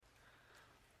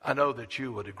I know that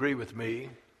you would agree with me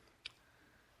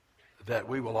that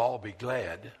we will all be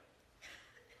glad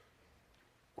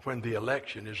when the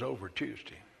election is over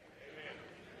Tuesday.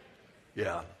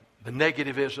 Yeah, the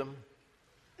negativism,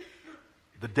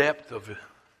 the depth of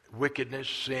wickedness,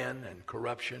 sin, and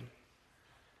corruption.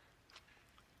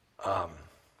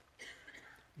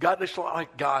 It's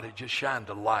like God had just shined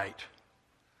a light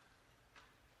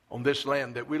on this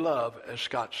land that we love, as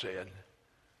Scott said.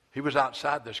 He was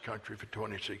outside this country for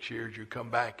 26 years. You come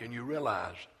back and you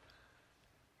realize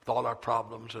with all our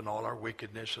problems and all our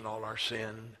wickedness and all our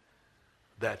sin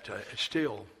that it's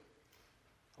still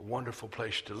a wonderful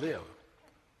place to live.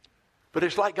 But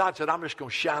it's like God said, I'm just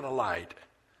going to shine a light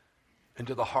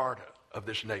into the heart of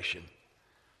this nation.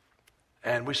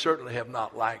 And we certainly have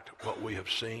not liked what we have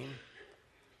seen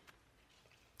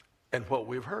and what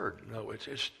we've heard. No, it's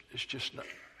just not.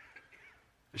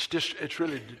 It's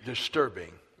really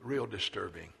disturbing, real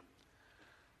disturbing.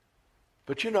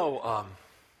 But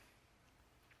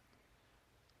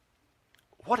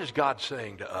what is God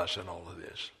saying to us in all of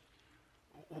this?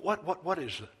 What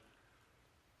is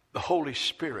the Holy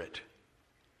Spirit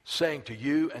saying to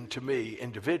you and to me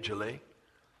individually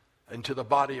and to the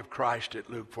body of Christ at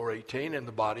Luke 4:18 and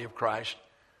the body of Christ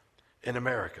in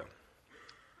America?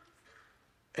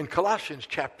 In Colossians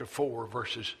chapter 4,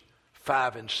 verses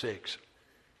 5 and 6,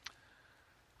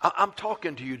 I'm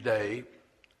talking to you today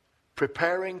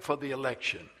preparing for the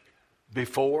election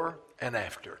before and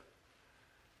after.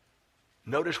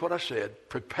 Notice what I said,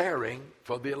 preparing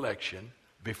for the election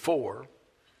before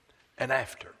and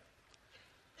after.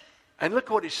 And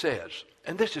look what he says.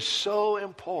 And this is so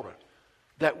important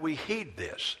that we heed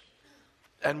this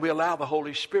and we allow the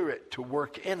Holy Spirit to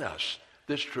work in us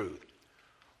this truth.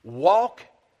 Walk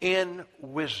in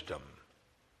wisdom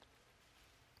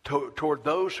toward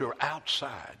those who are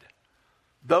outside,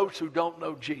 those who don't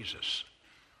know Jesus,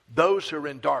 those who are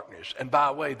in darkness. And by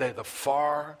the way, they're the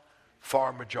far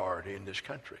majority in this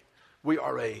country. We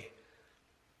are a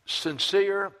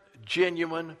sincere,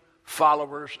 genuine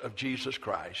followers of Jesus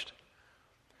Christ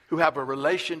who have a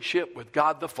relationship with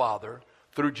God the Father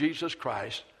through Jesus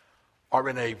Christ are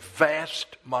in a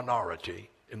vast minority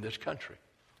in this country.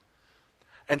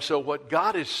 And so what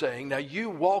God is saying, now you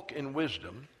walk in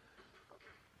wisdom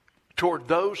toward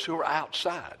those who are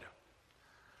outside,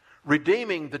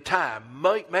 redeeming the time,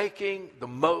 making the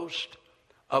most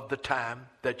of the time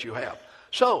that you have.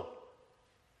 So,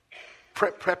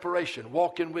 preparation,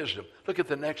 walk in wisdom. Look at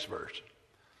the next verse.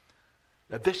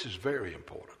 Now this is very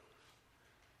important.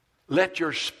 Let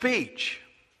your speech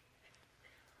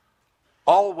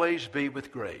always be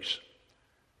with grace.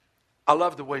 I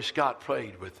love the way Scott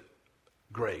prayed with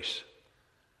grace.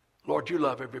 Lord, you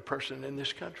love every person in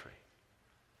this country.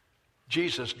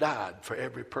 Jesus died for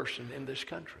every person in this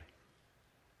country.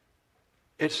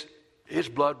 His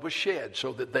blood was shed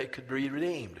so that they could be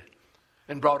redeemed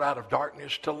and brought out of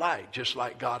darkness to light, just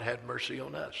like God had mercy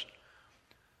on us.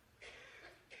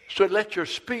 So let your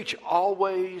speech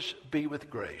always be with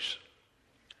grace,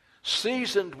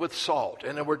 seasoned with salt.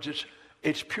 In other words,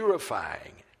 it's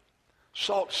purifying.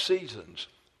 Salt seasons,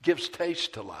 gives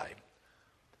taste to life.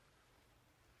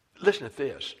 Listen to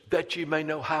this, that you may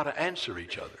know how to answer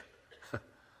each other.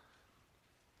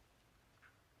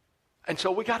 And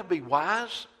so we got to be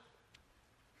wise,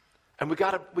 and we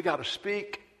got to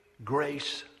speak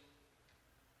grace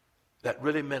that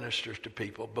really ministers to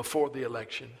people before the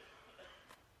election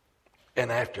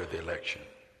and after the election.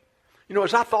 You know,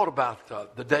 as I thought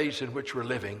about the days in which we're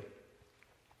living,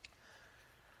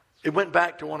 it went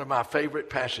back to one of my favorite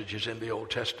passages in the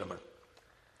Old Testament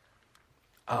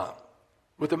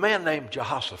with a man named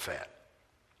Jehoshaphat.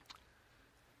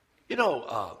 You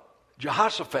know,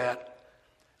 Jehoshaphat,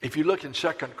 if you look in 2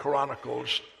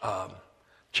 Chronicles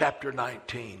chapter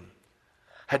 19,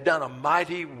 had done a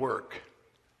mighty work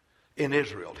in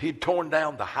Israel. He'd torn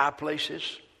down the high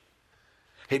places.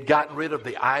 He'd gotten rid of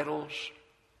the idols.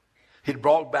 He'd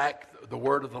brought back the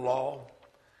word of the law.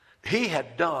 He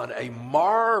had done a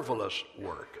marvelous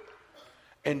work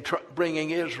in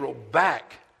bringing Israel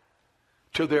back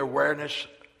to their awareness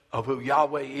of who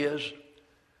Yahweh is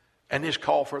and his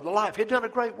call for the life. He'd done a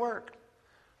great work.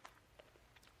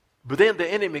 But then the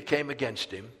enemy came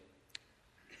against him,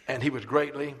 and he was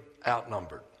greatly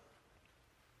outnumbered.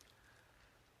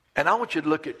 And I want you to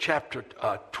look at chapter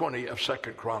 20 of 2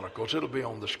 Chronicles. It'll be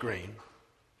on the screen.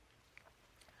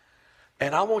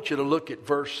 And I want you to look at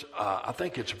verse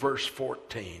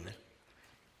 14,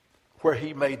 where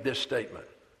he made this statement.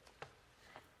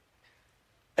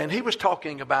 And he was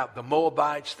talking about the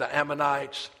Moabites, the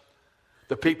Ammonites,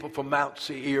 the people from Mount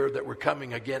Seir that were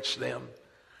coming against them,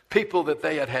 people that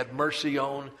they had had mercy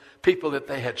on, people that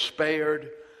they had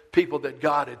spared, people that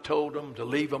God had told them to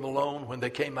leave them alone when they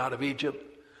came out of Egypt.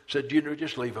 Said,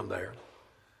 just leave them there.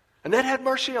 And they had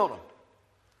mercy on them.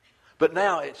 But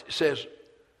now it says,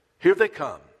 here they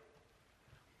come.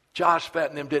 Jehoshaphat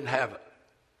and them didn't have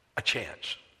a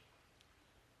chance.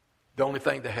 The only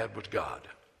thing they had was God.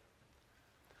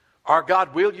 Our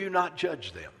God, will you not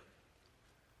judge them?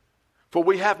 For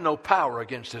we have no power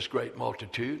against this great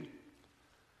multitude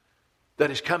that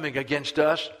is coming against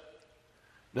us.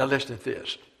 Now listen to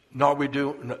this.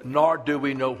 Nor do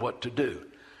we know what to do.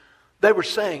 They were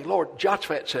saying, Lord,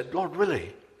 Jehoshaphat said, Lord,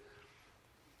 really,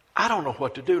 I don't know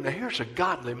what to do. Now here's a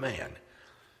godly man.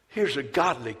 Here's a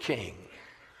godly king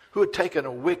who had taken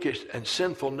a wicked and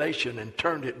sinful nation and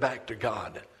turned it back to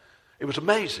God. It was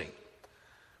amazing.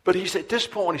 But he said, at this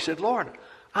point, he said, Lord,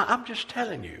 I'm just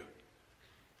telling you.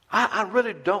 I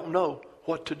really don't know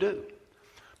what to do.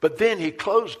 But then he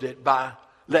closed it by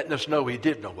letting us know he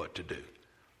did know what to do.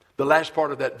 The last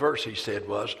part of that verse he said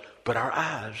was, but our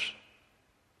eyes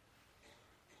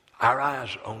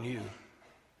on you.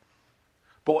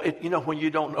 Boy, when you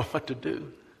don't know what to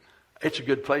do, it's a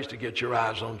good place to get your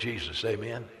eyes on Jesus.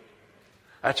 Amen.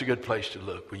 That's a good place to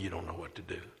look when you don't know what to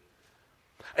do.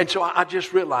 And so I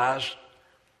just realized,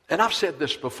 and I've said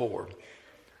this before.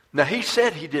 Now, he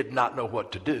said he did not know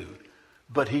what to do,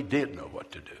 but he did know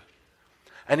what to do.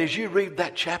 And as you read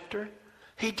that chapter,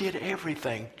 he did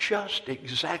everything just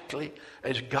exactly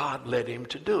as God led him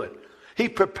to do it. He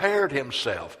prepared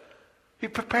himself. He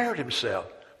prepared himself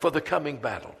for the coming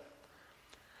battle.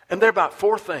 And there are about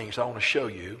 4 things I want to show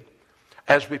you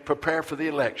as we prepare for the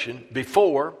election,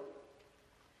 before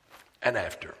and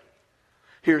after.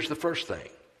 Here's the first thing.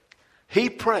 He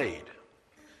prayed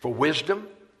for wisdom,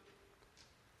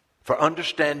 for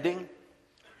understanding,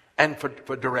 and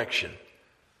for direction.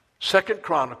 2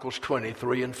 Chronicles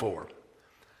 23 and 4.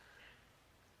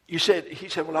 He said,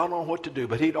 well, I don't know what to do,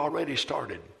 but he'd already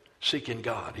started seeking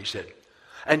God, he said.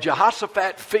 And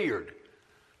Jehoshaphat feared.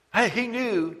 Hey, he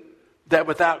knew that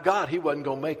without God, he wasn't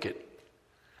going to make it.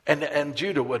 And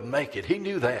Judah wouldn't make it. He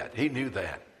knew that. He knew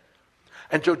that.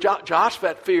 And so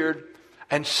Jehoshaphat feared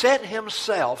and set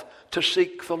himself to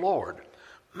seek the Lord.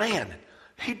 Man,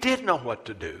 he did know what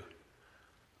to do.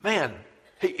 Man,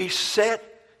 he set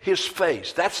his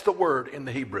face. That's the word in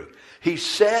the Hebrew. He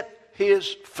set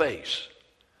his face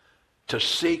to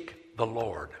seek the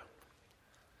Lord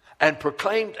and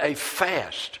proclaimed a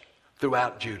fast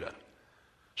throughout Judah.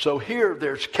 So here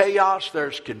there's chaos,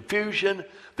 there's confusion.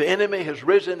 The enemy has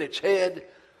risen its head.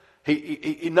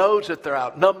 He knows that they're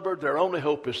outnumbered. Their only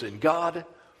hope is in God.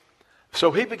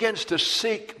 So he begins to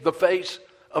seek the face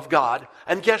of God.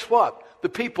 And guess what? The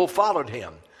people followed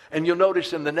him. And you'll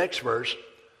notice in the next verse,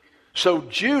 so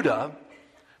Judah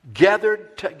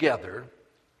gathered together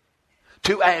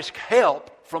to ask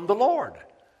help from the Lord.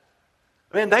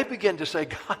 And they begin to say,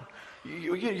 God,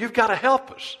 you've got to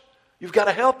help us. You've got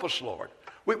to help us, Lord.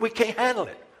 We can't handle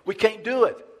it. We can't do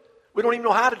it. We don't even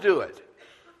know how to do it.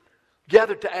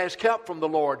 Gathered to ask help from the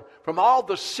Lord. From all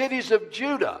the cities of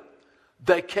Judah,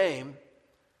 they came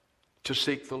to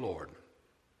seek the Lord.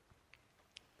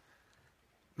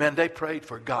 Man, they prayed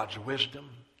for God's wisdom,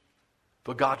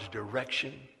 for God's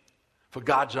direction, for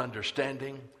God's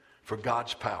understanding, for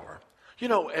God's power. You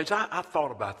know, as I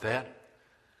thought about that,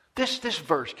 this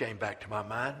verse came back to my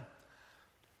mind.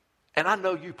 And I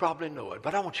know you probably know it,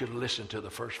 but I want you to listen to the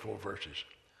first 4 verses.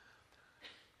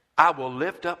 I will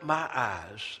lift up my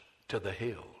eyes to the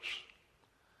hills,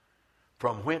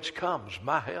 from whence comes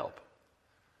my help.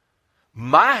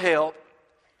 My help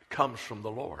comes from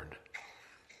the Lord,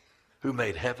 who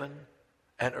made heaven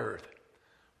and earth.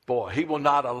 Boy, he will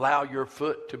not allow your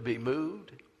foot to be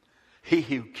moved. He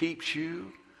who keeps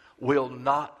you will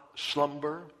not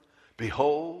slumber.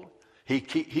 Behold, he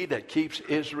that keeps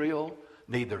Israel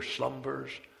neither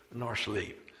slumbers nor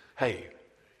sleep. Hey,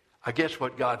 I guess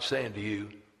what God's saying to you,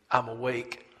 I'm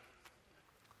awake.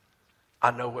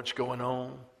 I know what's going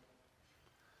on.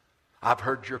 I've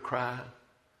heard your cry.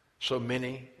 So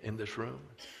many in this room.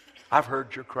 I've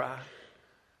heard your cry.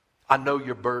 I know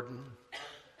your burden.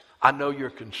 I know your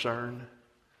concern.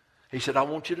 He said, I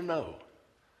want you to know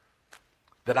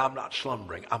that I'm not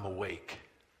slumbering. I'm awake.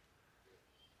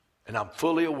 And I'm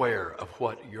fully aware of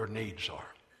what your needs are.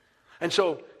 And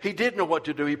so he did know what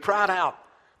to do. He cried out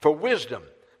for wisdom.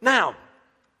 Now,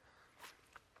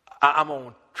 I'm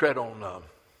going to tread on,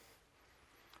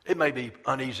 it may be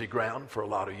uneasy ground for a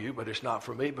lot of you, but it's not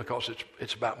for me because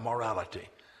it's about morality.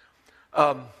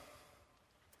 I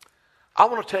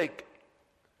want to take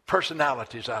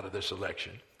personalities out of this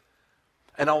election,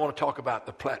 and I want to talk about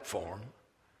the platform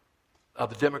of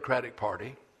the Democratic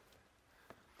Party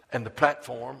and the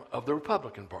platform of the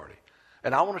Republican Party.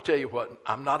 And I want to tell you what,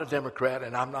 I'm not a Democrat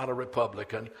and I'm not a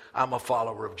Republican. I'm a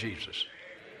follower of Jesus.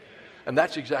 And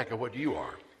that's exactly what you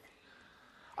are.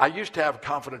 I used to have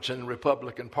confidence in the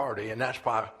Republican Party, and that's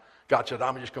why God said,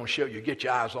 I'm just going to show you, get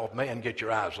your eyes off man, get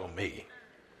your eyes on me.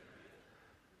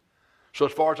 So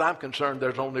as far as I'm concerned,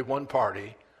 there's only one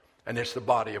party, and it's the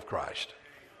body of Christ.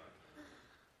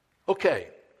 Okay.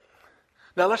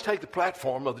 Now let's take the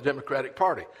platform of the Democratic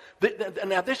Party.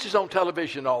 Now this is on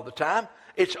television all the time.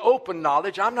 It's open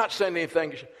knowledge. I'm not saying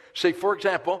anything. See, for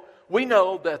example, we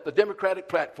know that the Democratic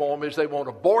platform is they want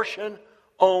abortion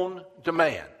on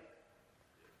demand.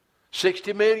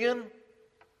 60 million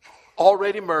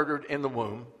already murdered in the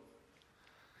womb.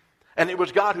 And it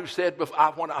was God who said,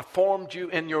 when I formed you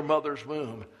in your mother's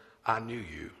womb, I knew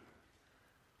you.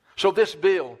 So this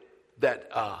bill that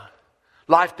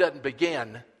life doesn't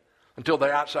begin until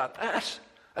they're outside,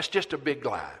 that's just a big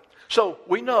lie. So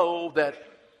we know that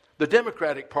the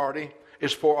Democratic Party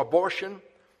is for abortion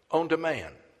on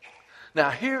demand. Now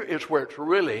here is where it's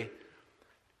really,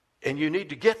 and you need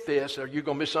to get this or you're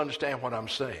going to misunderstand what I'm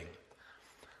saying.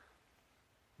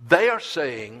 They are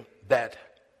saying that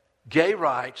gay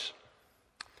rights,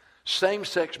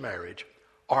 same-sex marriage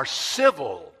are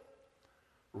civil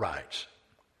rights.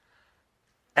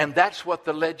 And that's what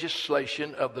the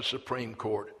legislation of the Supreme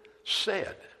Court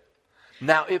said.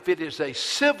 Now, if it is a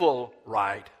civil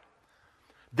right,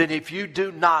 then if you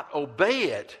do not obey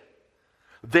it,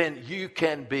 then you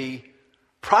can be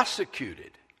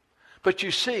prosecuted. But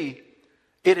you see,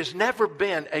 it has never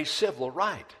been a civil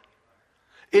right.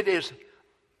 It is,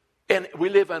 and we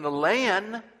live in a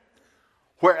land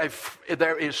where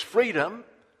there is freedom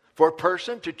for a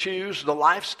person to choose the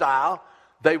lifestyle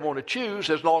they want to choose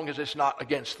as long as it's not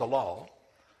against the law.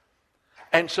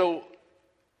 And so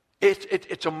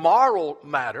it's a moral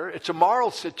matter. It's a moral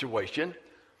situation.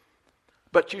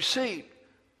 But you see,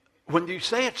 when you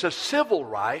say it's a civil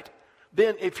right,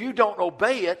 then if you don't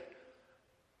obey it,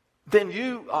 then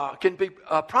you can be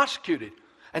prosecuted.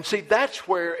 And see, that's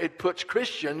where it puts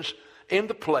Christians in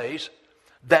the place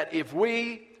that if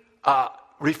we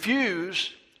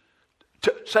refuse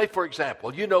to, say for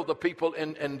example, you know the people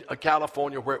in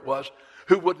California where it was,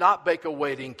 who would not bake a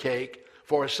wedding cake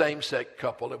for a same-sex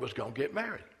couple that was going to get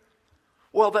married.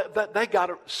 Well, they got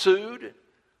sued,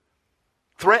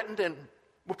 threatened, and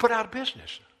were put out of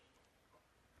business.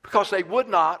 Because they would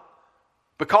not,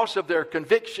 because of their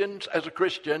convictions as a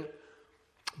Christian,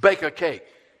 bake a cake,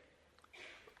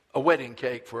 a wedding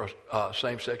cake for a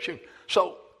same-sex union.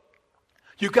 So,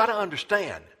 you've got to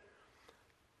understand,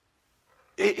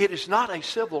 it is not a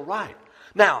civil right.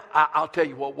 Now, I'll tell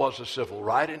you what was a civil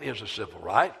right and is a civil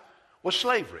right, was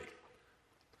slavery.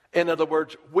 In other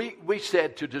words, we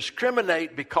said to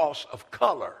discriminate because of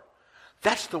color.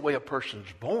 That's the way a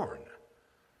person's born.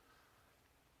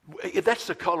 That's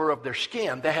the color of their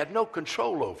skin. They had no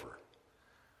control over.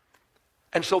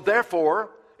 And so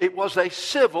therefore, it was a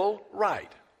civil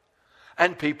right.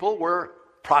 And people were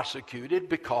prosecuted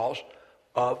because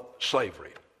of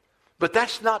slavery. But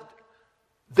that's not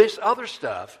this other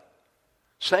stuff,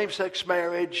 same-sex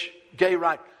marriage, gay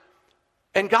right.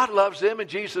 And God loves them and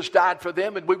Jesus died for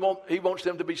them and He wants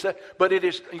them to be saved. But it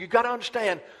is, you've got to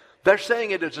understand, they're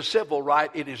saying it is a civil right.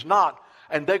 It is not.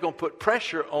 And they're going to put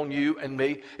pressure on you and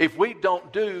me. If we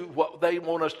don't do what they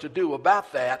want us to do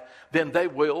about that, then they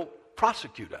will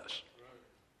prosecute us.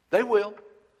 They will.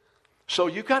 So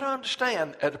you've got to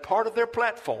understand, as a part of their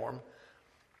platform,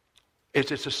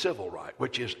 it's a civil right,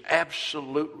 which is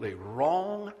absolutely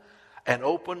wrong and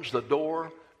opens the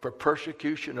door for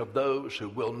persecution of those who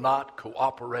will not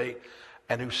cooperate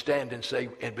and who stand and say,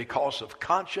 and because of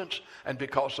conscience and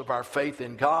because of our faith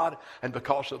in God and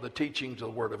because of the teachings of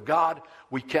the Word of God,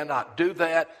 we cannot do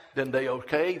that, then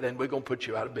then we're going to put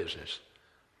you out of business.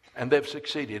 And they've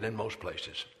succeeded in most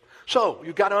places. So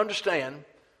you've got to understand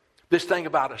this thing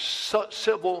about a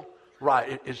civil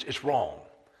right is wrong.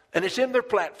 And it's in their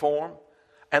platform,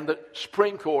 and the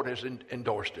Supreme Court has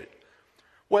endorsed it.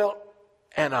 Well,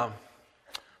 and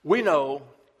we know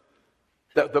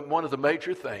that one of the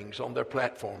major things on their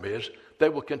platform is they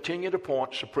will continue to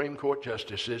appoint Supreme Court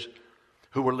justices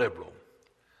who are liberal.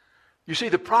 You see,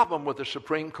 the problem with the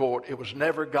Supreme Court, it was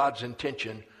never God's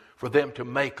intention for them to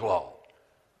make law.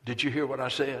 Did you hear what I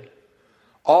said?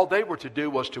 All they were to do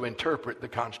was to interpret the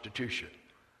Constitution.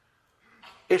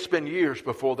 It's been years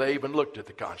before they even looked at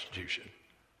the Constitution.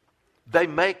 They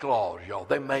make laws, y'all.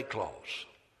 They make laws.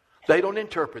 They don't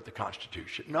interpret the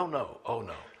Constitution. No. Oh,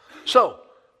 no. So,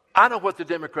 I know what the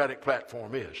Democratic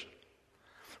platform is.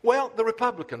 Well, the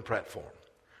Republican platform.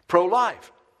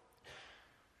 Pro-life.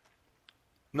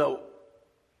 No.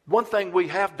 One thing we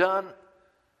have done,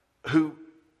 who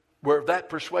were of that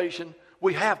persuasion,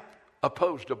 we have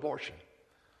opposed abortion.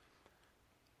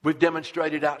 We've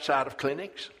demonstrated outside of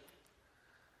clinics.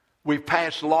 We've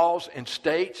passed laws in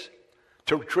states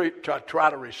to try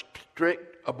to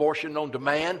restrict abortion on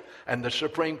demand, and the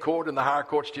Supreme Court and the higher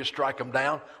courts just strike them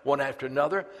down one after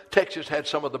another. Texas had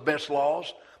some of the best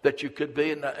laws that you could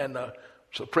be, and the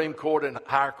Supreme Court and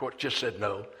higher courts just said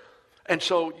no. And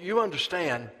so you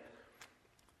understand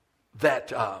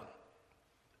that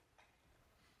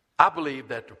I believe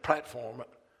that the platform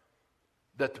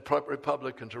that the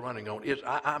Republicans are running on is,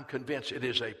 I'm convinced it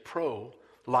is a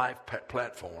pro-life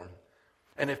platform.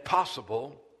 And if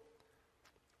possible,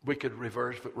 we could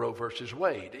reverse Roe versus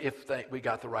Wade if we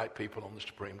got the right people on the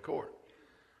Supreme Court.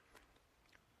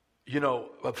 You know,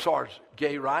 as far as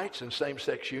gay rights and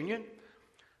same-sex union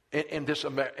in this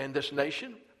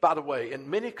nation, by the way, in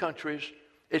many countries,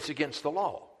 it's against the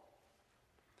law.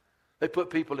 They put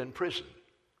people in prison.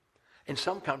 In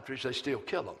some countries, they still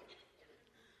kill them.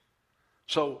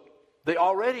 So they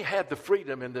already had the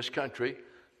freedom in this country,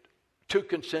 two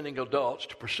consenting adults,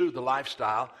 to pursue the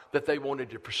lifestyle that they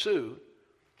wanted to pursue.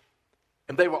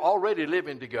 And they were already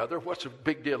living together. What's the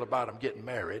big deal about them getting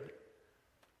married?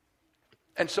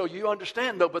 And so you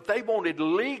understand, though, but they wanted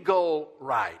legal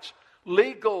rights,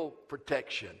 legal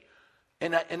protection,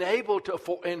 and able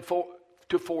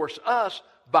to force us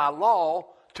by law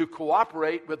to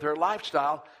cooperate with their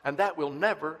lifestyle, and that will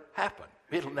never happen.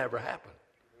 It'll never happen.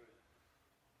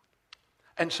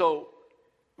 And so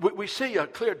we see a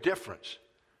clear difference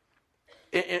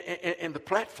in the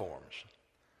platforms.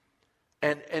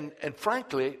 And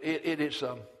frankly, it is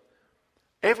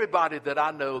everybody that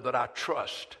I know that I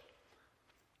trust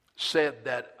said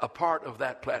that a part of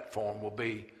that platform will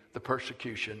be the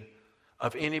persecution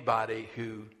of anybody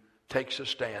who takes a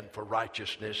stand for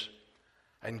righteousness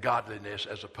and godliness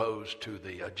as opposed to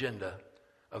the agenda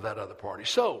of that other party.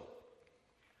 So,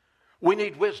 we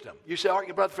need wisdom. You say, all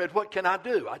right, Brother Fred, what can I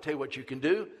do? I tell you what you can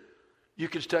do. You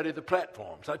can study the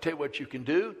platforms. I tell you what you can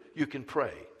do. You can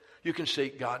pray. You can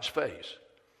seek God's face.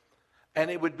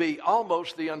 And it would be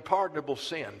almost the unpardonable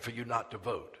sin for you not to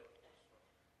vote.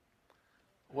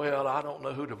 Well, I don't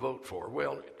know who to vote for.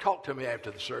 Well, talk to me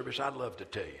after the service. I'd love to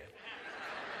tell you.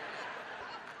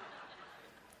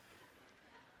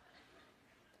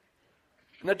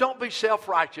 Now, don't be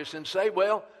self-righteous and say,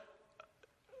 well,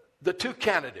 the two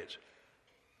candidates.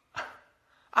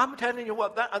 I'm telling you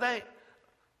what, I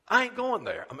ain't going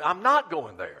there. I mean, I'm not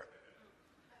going there.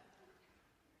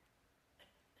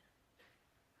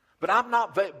 But I'm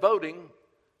not voting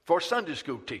for a Sunday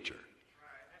school teacher.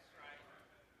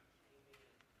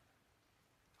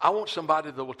 I want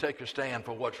somebody that will take a stand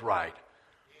for what's right.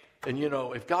 And you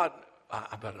know, if God,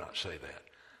 I better not say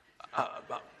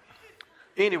that.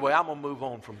 Anyway, I'm going to move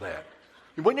on from that.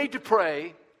 We need to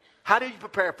pray. How do you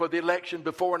prepare for the election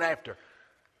before and after?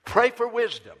 Pray for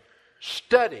wisdom.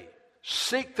 Study.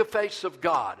 Seek the face of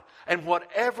God. And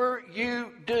whatever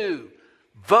you do,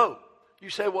 vote. You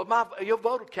say, well, your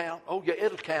vote will count. Oh, yeah,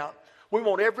 it'll count. We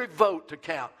want every vote to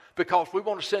count because we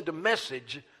want to send a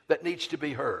message that needs to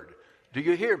be heard. Do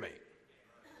you hear me?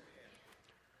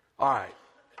 All right.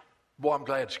 Boy, I'm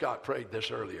glad Scott prayed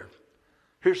this earlier.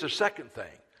 Here's the second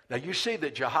thing. Now, you see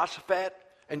that Jehoshaphat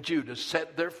and Judah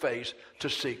set their face to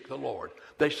seek the Lord.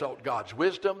 They sought God's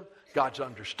wisdom, God's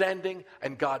understanding,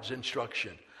 and God's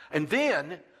instruction. And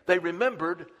then they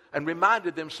remembered and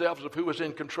reminded themselves of who was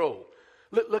in control.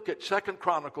 Look at 2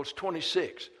 Chronicles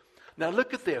 26. Now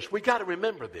look at this. We got to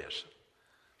remember this.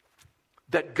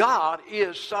 That God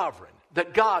is sovereign.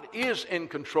 That God is in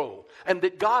control. And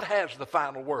that God has the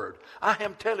final word. I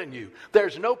am telling you,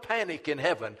 there's no panic in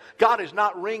heaven. God is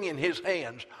not wringing his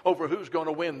hands over who's going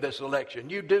to win this election.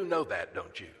 You do know that,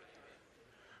 don't you?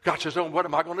 God says, oh, what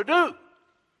am I going to do?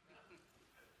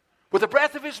 With the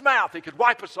breath of his mouth, he could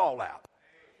wipe us all out.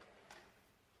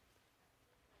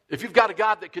 If you've got a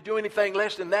God that could do anything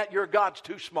less than that, your God's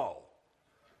too small.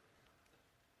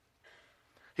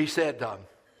 He said,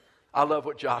 I love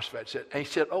what Jehoshaphat said. And he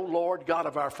said, oh Lord, God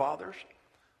of our fathers,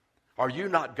 are you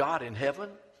not God in heaven?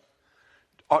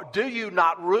 Or do you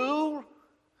not rule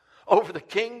over the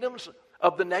kingdoms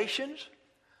of the nations?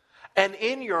 And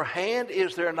in your hand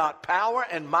is there not power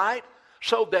and might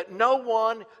so that no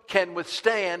one can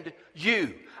withstand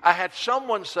you? I had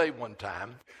someone say one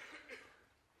time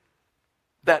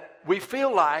that we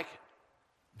feel like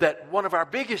that one of our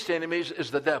biggest enemies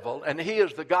is the devil, and he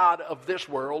is the God of this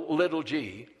world, little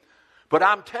g. But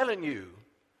I'm telling you,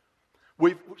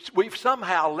 we've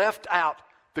somehow left out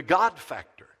the God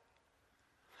factor.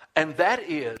 And that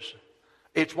is,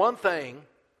 it's one thing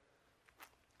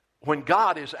when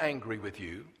God is angry with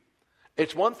you.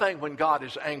 It's one thing when God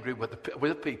is angry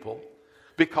with people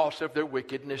because of their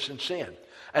wickedness and sin.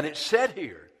 And it's said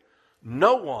here,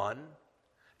 no one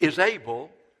is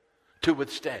able to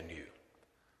withstand you.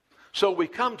 So we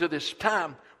come to this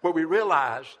time where we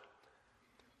realize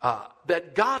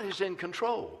that God is in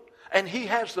control and he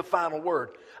has the final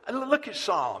word. And look at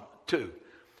Psalm 2.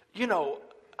 You know,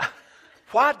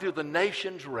 why do the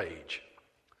nations rage?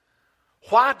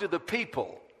 Why do the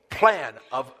people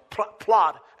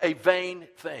plot a vain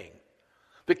thing?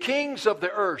 The kings of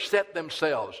the earth set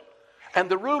themselves, and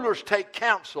the rulers take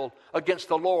counsel against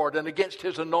the Lord and against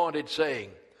his anointed, saying,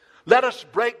 let us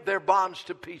break their bonds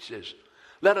to pieces.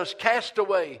 Let us cast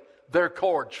away their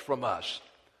cords from us.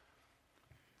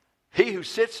 He who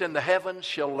sits in the heavens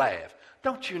shall laugh.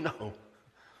 Don't you know,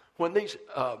 when these,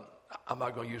 I'm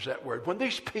not going to use that word, when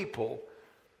these people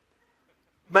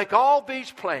make all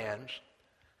these plans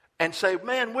and say,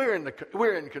 man, we're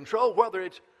in control, whether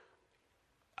it's,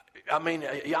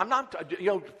 I'm not,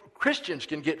 Christians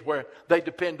can get where they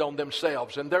depend on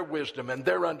themselves and their wisdom and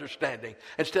their understanding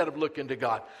instead of looking to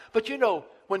God. But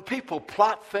when people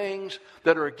plot things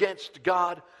that are against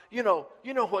God, you know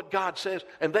what God says,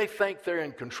 and they think they're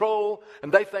in control,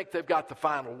 and they think they've got the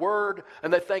final word,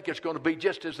 and they think it's going to be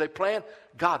just as they plan,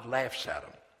 God laughs at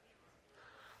them.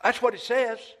 That's what it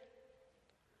says.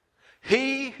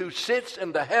 He who sits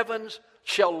in the heavens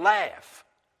shall laugh.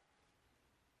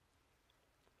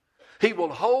 He will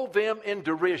hold them in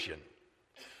derision.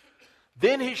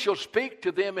 Then he shall speak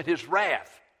to them in his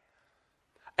wrath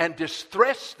and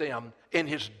distress them in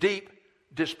his deep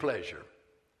displeasure.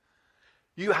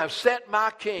 You have set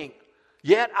my king,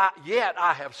 yet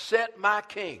I have set my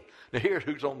king. Now here's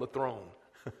who's on the throne.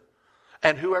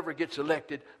 And whoever gets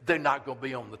elected, they're not going to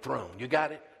be on the throne. You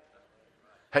got it?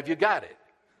 Have you got it?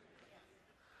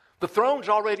 The throne's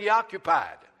already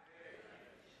occupied.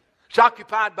 It's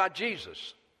occupied by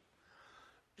Jesus.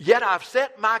 Yet I've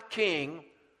set my king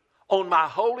on my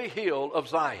holy hill of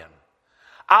Zion.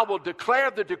 I will declare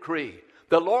the decree.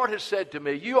 The Lord has said to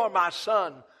me, you are my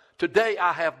son. Today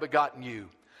I have begotten you.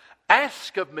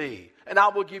 Ask of me, and I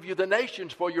will give you the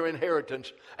nations for your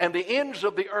inheritance, and the ends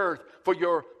of the earth for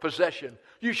your possession.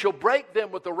 You shall break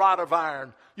them with a rod of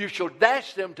iron. You shall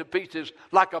dash them to pieces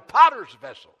like a potter's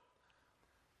vessel.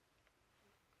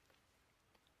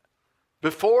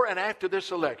 Before and after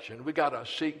this election, we got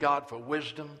to seek God for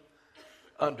wisdom,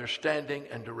 understanding,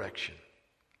 and direction.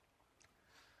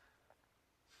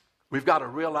 We've got to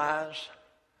realize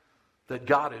that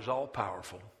God is all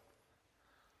powerful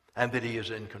and that he is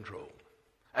in control.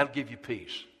 That'll give you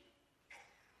peace.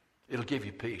 It'll give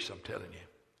you peace, I'm telling you.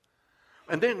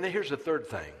 And then here's the third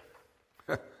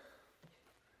thing.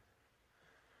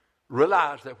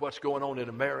 Realize that what's going on in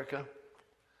America,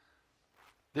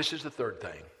 this is the third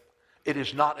thing. It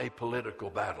is not a political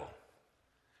battle.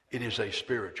 It is a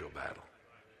spiritual battle.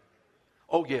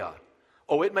 Oh, yeah.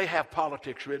 Oh, it may have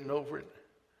politics written over it.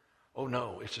 Oh,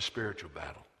 no, it's a spiritual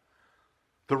battle.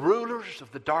 The rulers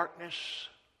of the darkness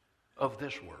of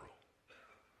this world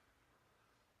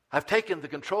have taken the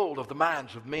control of the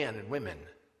minds of men and women.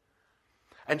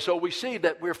 And so we see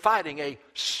that we're fighting a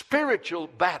spiritual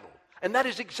battle. And that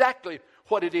is exactly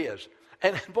what it is.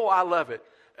 And boy, I love it.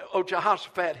 Oh,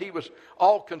 Jehoshaphat, he was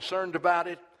all concerned about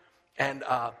it. And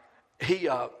he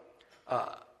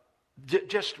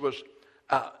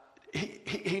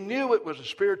knew it was a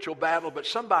spiritual battle, but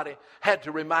somebody had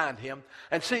to remind him.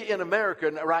 And see, in America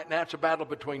right now, it's a battle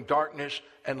between darkness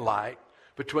and light,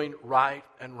 between right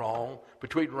and wrong,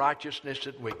 between righteousness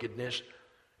and wickedness.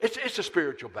 It's a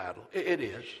spiritual battle. It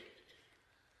is.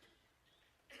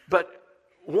 But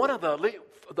one of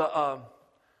the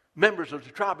members of the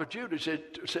tribe of Judah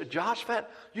said, Jehoshaphat,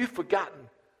 you've forgotten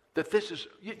that this is,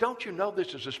 don't you know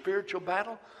this is a spiritual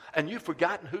battle? And you've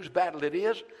forgotten whose battle it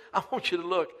is? I want you to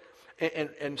look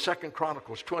in 2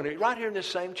 Chronicles 20, right here in this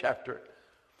same chapter.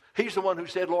 He's the one who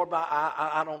said, Lord,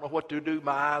 I don't know what to do.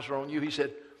 My eyes are on you. He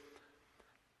said,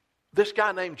 this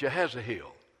guy named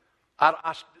Jehaziel,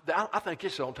 I think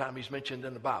it's the only time he's mentioned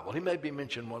in the Bible. He may be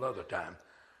mentioned one other time.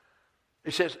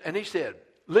 He said,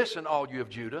 listen, all you of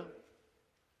Judah.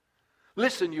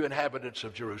 Listen, you inhabitants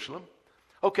of Jerusalem.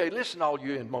 Okay, listen, all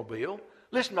you in Mobile.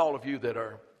 Listen, all of you that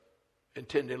are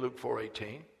attending Luke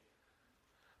 4:18.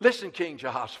 Listen, King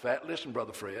Jehoshaphat. Listen,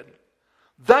 Brother Fred.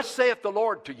 Thus saith the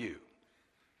Lord to you,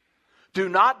 do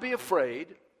not be afraid,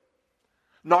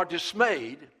 nor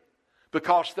dismayed,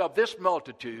 because of this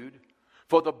multitude,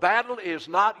 for the battle is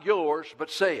not yours, but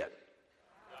say it.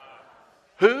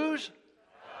 Whose?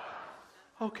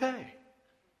 Okay.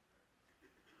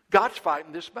 God's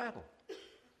fighting this battle.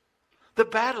 The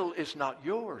battle is not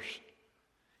yours.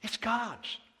 It's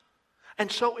God's.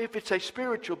 And so if it's a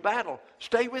spiritual battle,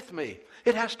 stay with me.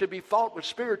 It has to be fought with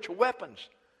spiritual weapons.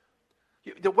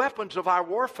 The weapons of our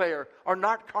warfare are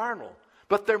not carnal,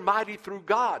 but they're mighty through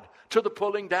God to the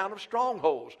pulling down of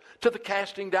strongholds, to the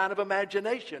casting down of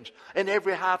imaginations, and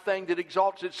every high thing that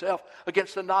exalts itself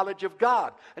against the knowledge of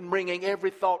God, and bringing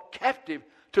every thought captive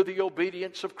to the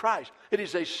obedience of Christ. It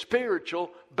is a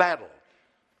spiritual battle.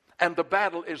 And the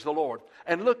battle is the Lord.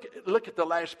 And look at the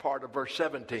last part of verse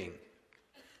 17.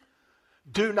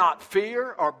 Do not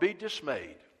fear or be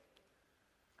dismayed.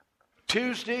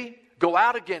 Tuesday, go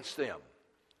out against them,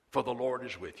 for the Lord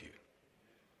is with you.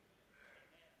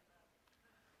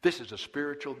 This is a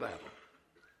spiritual battle.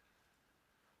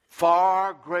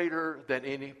 Far greater than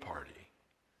any party.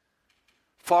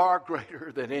 Far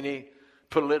greater than any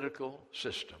political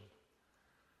system.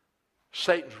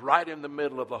 Satan's right in the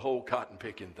middle of the whole cotton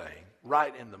picking thing.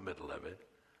 Right in the middle of it.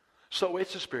 So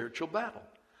it's a spiritual battle.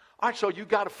 All right, so you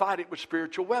got to fight it with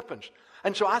spiritual weapons.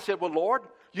 And so I said, well, Lord,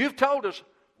 you've told us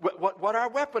what our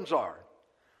weapons are.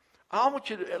 I want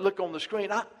you to look on the screen.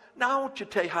 Now I want you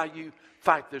to tell you how you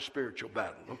fight this spiritual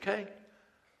battle, okay?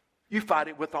 You fight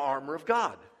it with the armor of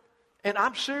God. And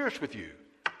I'm serious with you.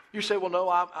 You say, well, no,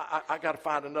 I got to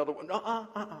find another one.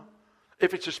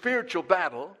 If it's a spiritual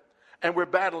battle, and we're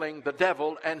battling the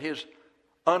devil and his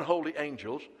unholy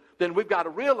angels, then we've got to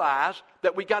realize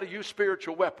that we got to use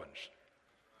spiritual weapons.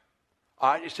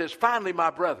 All right, it says, finally,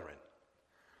 my brethren,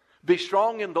 be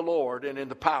strong in the Lord and in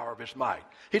the power of his might.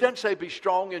 He doesn't say be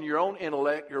strong in your own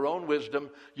intellect, your own wisdom,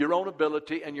 your own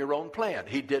ability, and your own plan.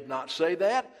 He did not say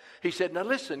that. He said, now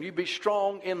listen, you be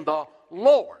strong in the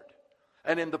Lord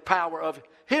and in the power of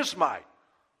his might.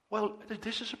 Well,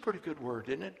 this is a pretty good word,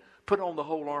 isn't it? Put on the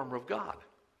whole armor of God.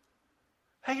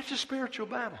 Hey, it's a spiritual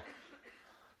battle.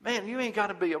 Man, you ain't got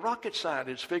to be a rocket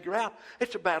scientist to figure out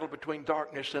it's a battle between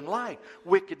darkness and light,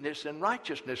 wickedness and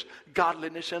righteousness,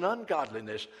 godliness and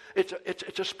ungodliness.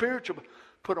 It's a spiritual.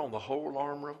 Put on the whole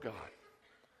armor of God,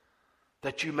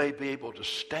 that you may be able to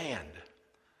stand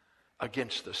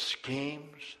against the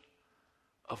schemes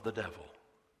of the devil.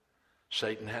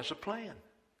 Satan has a plan.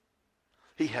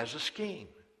 He has a scheme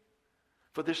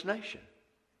for this nation,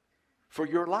 for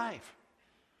your life,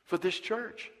 for this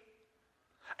church.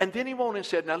 And then he went and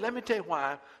said, now let me tell you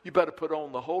why you better put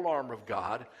on the whole armor of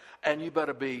God, and you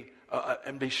better be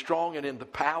strong and in the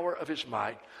power of his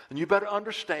might, and you better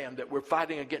understand that we're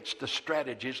fighting against the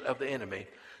strategies of the enemy.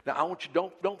 Now I want you,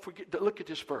 don't forget to look at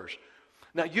this verse.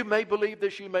 Now you may believe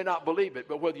this, you may not believe it,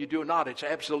 but whether you do or not, it's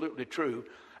absolutely true.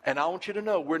 And I want you to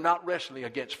know we're not wrestling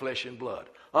against flesh and blood.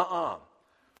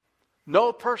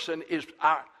 No person is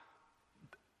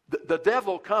the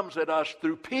devil comes at us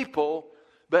through people,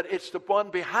 but it's the one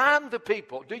behind the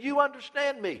people. Do you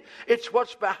understand me? It's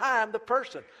what's behind the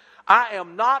person. I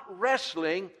am not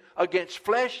wrestling against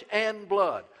flesh and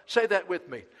blood. Say that with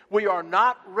me. We are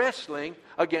not wrestling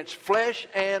against flesh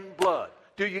and blood.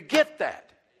 Do you get that?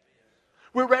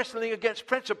 We're wrestling against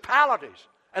principalities,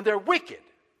 and they're wicked.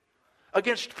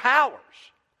 Against powers.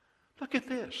 Look at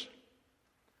this.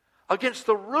 Against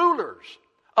the rulers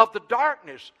of the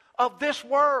darkness of this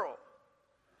world.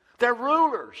 They're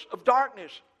rulers of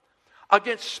darkness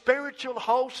against spiritual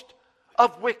hosts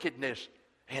of wickedness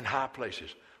in high places.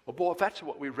 Well, boy, if that's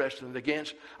what we're wrestling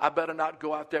against, I better not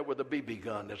go out there with a BB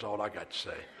gun. That's all I got to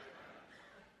say.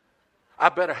 I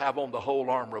better have on the whole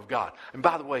armor of God. And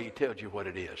by the way, he tells you what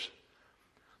it is.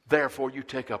 Therefore, you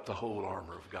take up the whole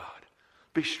armor of God.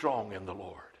 Be strong in the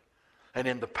Lord and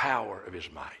in the power of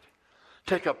his might.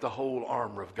 Take up the whole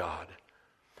armor of God,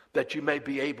 that you may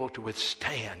be able to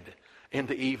withstand in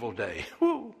the evil day.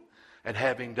 Woo! And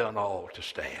having done all to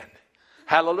stand.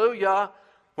 Hallelujah.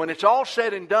 When it's all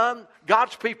said and done,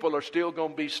 God's people are still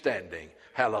going to be standing.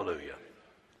 Hallelujah.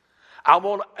 I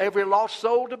want every lost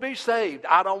soul to be saved.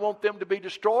 I don't want them to be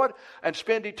destroyed and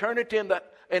spend eternity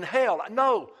in hell.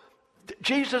 No.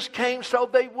 Jesus came so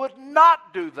they would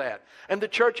not do that. And the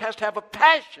church has to have a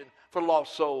passion for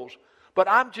lost souls. But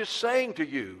I'm just saying to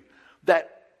you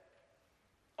that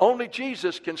only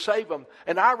Jesus can save them.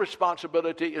 And our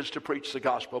responsibility is to preach the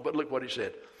gospel. But look what he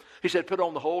said. He said, put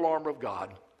on the whole armor of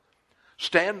God.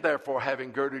 Stand therefore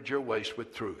having girded your waist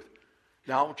with truth.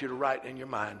 Now I want you to write in your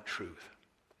mind truth.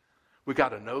 We got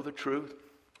to know the truth.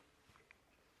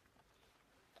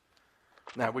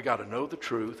 Now we got to know the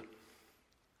truth.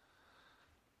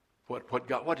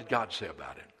 What did God say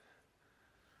about it?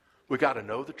 We got to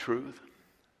know the truth.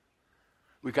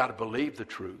 We got to believe the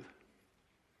truth.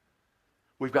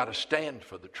 We've got to stand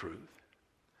for the truth.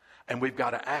 And we've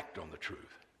got to act on the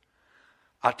truth.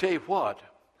 I tell you what,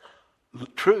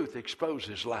 truth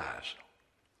exposes lies.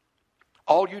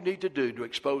 All you need to do to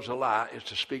expose a lie is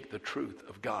to speak the truth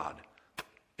of God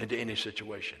into any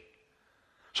situation.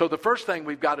 So the first thing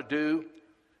we've got to do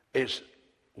is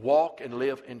walk and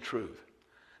live in truth.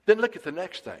 Then look at the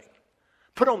next thing.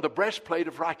 Put on the breastplate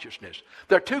of righteousness.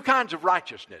 There are two kinds of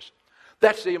righteousness.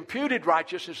 That's the imputed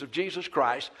righteousness of Jesus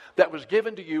Christ that was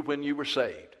given to you when you were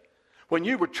saved. When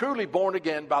you were truly born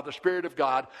again by the Spirit of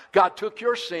God, God took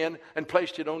your sin and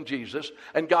placed it on Jesus,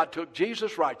 and God took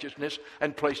Jesus' righteousness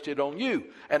and placed it on you.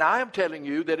 And I am telling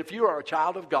you that if you are a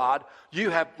child of God, you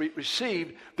have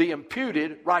received the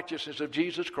imputed righteousness of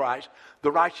Jesus Christ.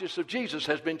 The righteousness of Jesus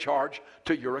has been charged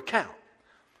to your account.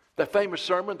 The famous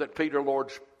sermon that Peter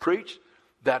Lords preached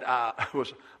that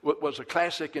was a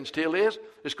classic and still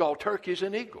is called Turkeys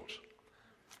and Eagles.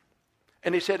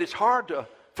 And he said it's hard to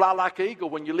fly like an eagle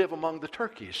when you live among the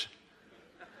turkeys.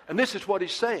 And this is what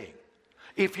he's saying.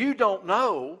 If you don't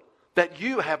know that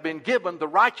you have been given the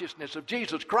righteousness of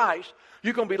Jesus Christ,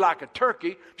 you're going to be like a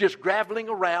turkey just graveling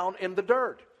around in the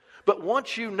dirt. But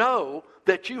once you know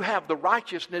that you have the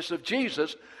righteousness of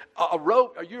Jesus,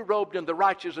 you're robed in the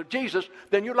righteousness of Jesus,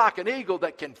 then you're like an eagle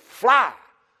that can fly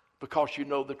because you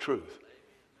know the truth.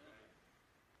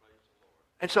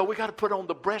 And so we got to put on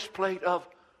the breastplate of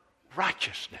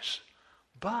righteousness.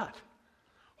 But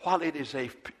while it is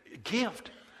a gift,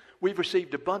 we've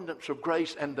received abundance of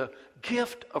grace and the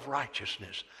gift of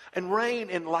righteousness and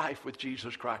reign in life with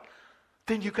Jesus Christ.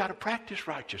 Then you've got to practice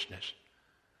righteousness.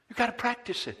 You've got to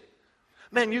practice it.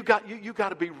 Man, you got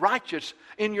to be righteous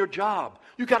in your job.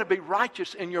 You got to be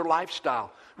righteous in your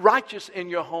lifestyle, righteous in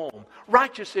your home,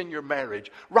 righteous in your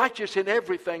marriage, righteous in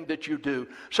everything that you do,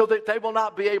 so that they will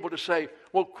not be able to say,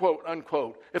 well, quote,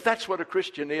 unquote, if that's what a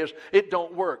Christian is, it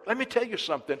don't work. Let me tell you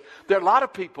something. There are a lot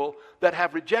of people that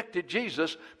have rejected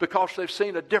Jesus because they've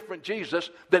seen a different Jesus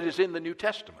that is in the New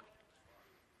Testament.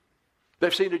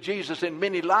 They've seen a Jesus in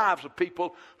many lives of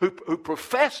people who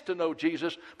profess to know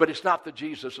Jesus, but it's not the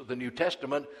Jesus of the New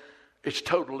Testament. It's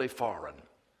totally foreign.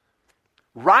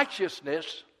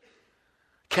 Righteousness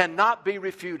cannot be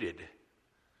refuted.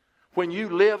 When you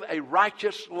live a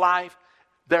righteous life,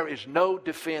 there is no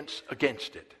defense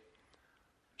against it.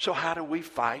 So how do we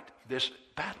fight this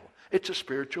battle? It's a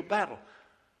spiritual battle.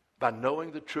 By knowing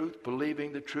the truth,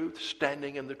 believing the truth,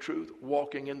 standing in the truth,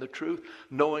 walking in the truth,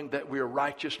 knowing that we are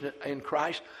righteous in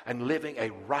Christ and living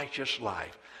a righteous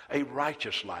life,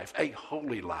 a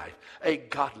holy life, a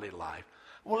godly life.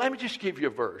 Well, let me just give you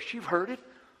a verse. You've heard it.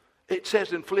 It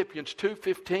says in Philippians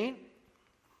 2:15,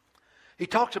 he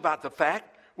talks about the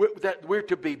fact that we're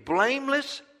to be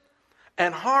blameless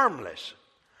and harmless,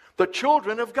 the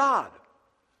children of God,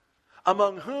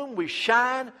 among whom we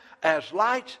shine as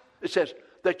lights. It says,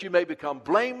 that you may become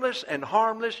blameless and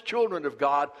harmless children of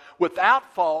God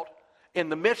without fault in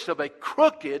the midst of a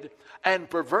crooked and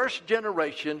perverse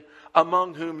generation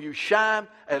among whom you shine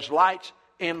as lights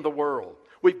in the world.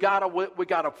 We got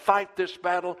to fight this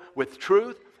battle with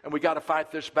truth, and we got to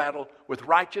fight this battle with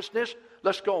righteousness.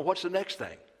 Let's go on. What's the next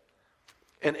thing?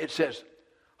 And it says,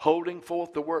 holding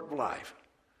forth the word of life,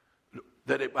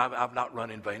 that I've not run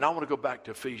in vain. I want to go back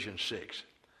to Ephesians 6.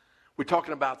 We're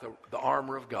talking about the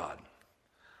armor of God.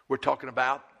 We're talking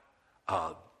about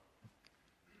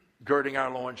girding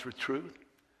our loins with truth.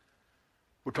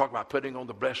 We're talking about putting on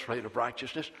the breastplate of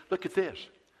righteousness. Look at this.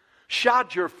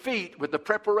 Shod your feet with the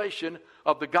preparation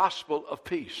of the gospel of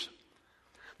peace.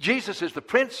 Jesus is the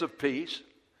Prince of Peace.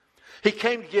 He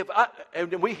came to give us,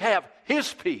 and we have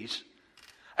His peace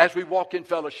as we walk in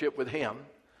fellowship with Him.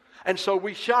 And so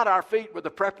we shod our feet with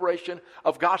the preparation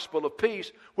of gospel of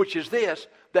peace, which is this,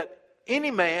 that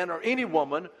any man or any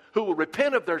woman who will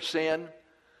repent of their sin,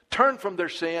 turn from their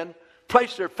sin,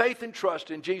 place their faith and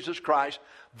trust in Jesus Christ,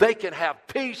 they can have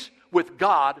peace with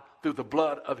God through the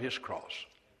blood of His cross.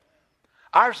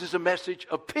 Ours is a message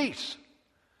of peace,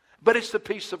 but it's the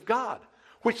peace of God,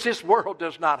 which this world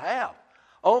does not have.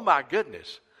 Oh my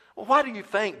goodness. Well, why do you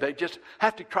think they just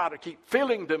have to try to keep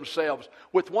filling themselves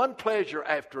with one pleasure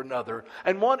after another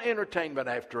and one entertainment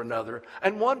after another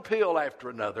and one pill after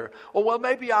another? Oh, well,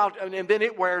 maybe and then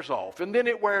it wears off, and then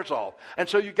it wears off. And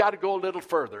so you got to go a little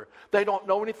further. They don't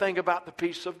know anything about the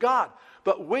peace of God.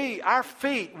 But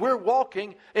we're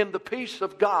walking in the peace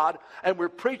of God, and we're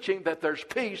preaching that there's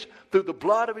peace through the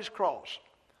blood of His cross.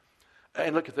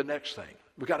 And look at the next thing.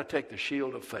 We've got to take the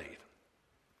shield of faith,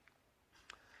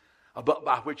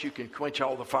 by which you can quench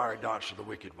all the fiery darts of the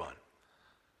wicked one.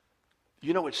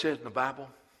 You know what it says in the Bible?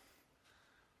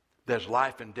 There's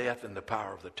life and death in the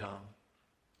power of the tongue.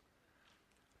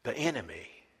 The enemy,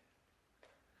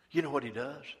 you know what he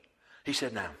does? He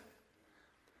said, now,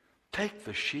 take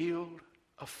the shield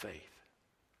of faith.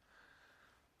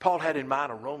 Paul had in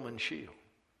mind a Roman shield.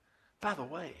 By the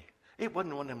way, it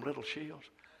wasn't one of them little shields.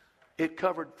 It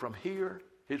covered from here,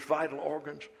 his vital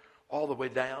organs, all the way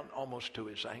down almost to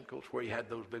his ankles where he had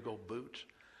those big old boots.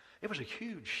 It was a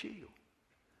huge shield.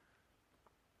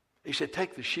 He said,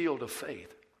 take the shield of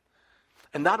faith.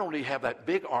 And not only have that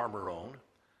big armor on,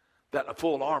 that a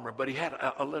full armor, but he had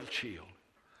a little shield.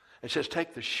 It says,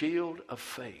 take the shield of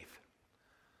faith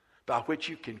by which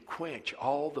you can quench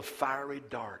all the fiery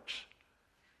darts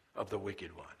of the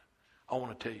wicked one. I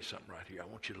want to tell you something right here. I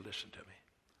want you to listen to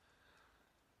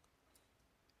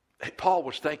me. Paul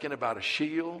was thinking about a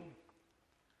shield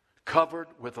covered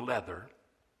with leather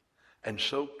and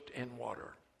soaked in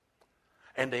water.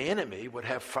 And the enemy would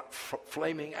have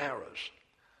flaming arrows.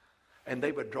 And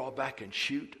they would draw back and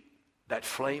shoot that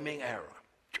flaming arrow.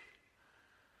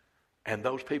 And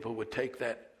those people would take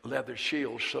that leather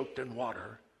shield soaked in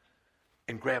water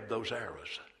and grab those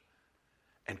arrows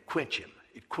and quench him.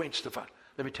 It quenched the fire.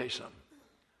 Let me tell you something.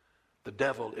 The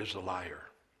devil is a liar.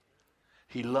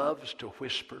 He loves to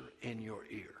whisper in your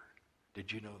ear.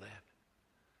 Did you know that?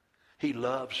 He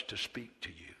loves to speak to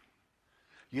you.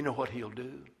 You know what he'll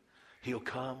do? He'll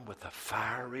come with a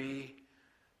fiery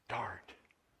dart.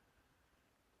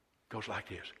 Goes like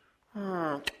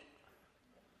this.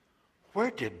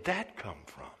 Where did that come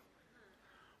from?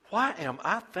 Why am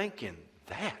I thinking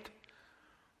that?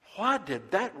 Why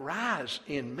did that rise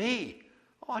in me?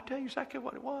 Oh, I tell you exactly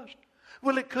what it was.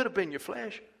 Well, it could have been your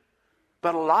flesh.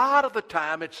 But a lot of the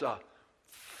time, it's a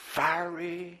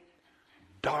fiery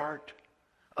dart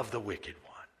of the wicked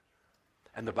one.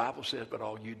 And the Bible says, but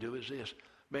all you do is this.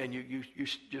 Man, you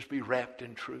just be wrapped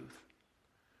in truth.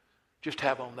 Just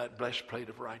have on that blessed plate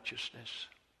of righteousness.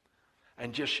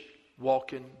 And just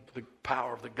walk in the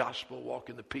power of the gospel, walk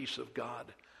in the peace of God.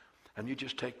 And you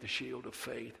just take the shield of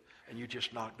faith and you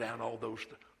just knock down all those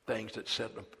things that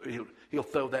set them. He'll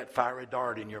throw that fiery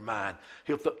dart in your mind.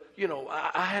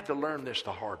 I had to learn this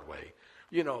the hard way.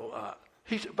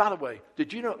 By the way,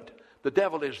 did you know the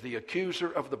devil is the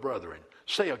accuser of the brethren?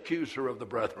 Say accuser of the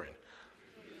brethren.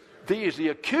 He is the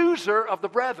accuser of the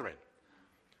brethren.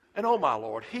 And oh my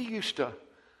Lord, he used to,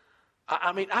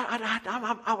 I'm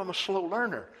a slow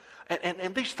learner.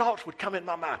 And these thoughts would come in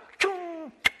my mind.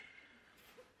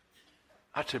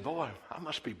 I'd say, boy, I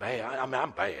must be bad.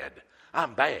 I'm bad.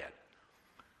 I'm bad.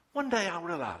 One day I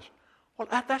realized, well,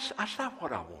 that's not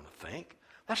what I want to think.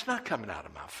 That's not coming out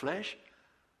of my flesh.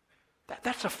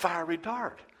 That's a fiery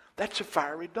dart. That's a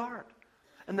fiery dart.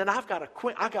 And then I've got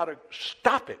to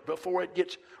stop it before it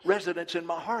gets residence in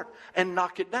my heart and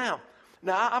knock it down.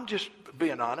 Now, I'm just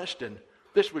being honest, and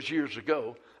this was years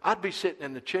ago. I'd be sitting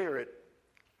in the chair at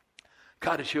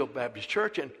Cottage Hill Baptist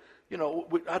Church, and,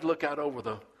 I'd look out over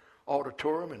the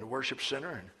auditorium and the worship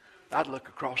center, and I'd look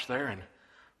across there, and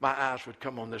my eyes would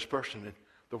come on this person, and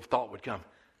the thought would come,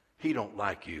 he don't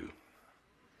like you.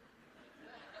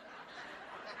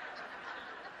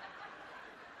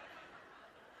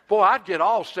 Boy, I'd get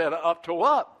all set up to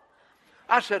up.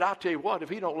 I said, I'll tell you what, if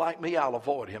he don't like me, I'll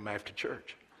avoid him after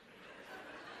church.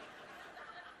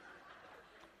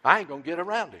 I ain't going to get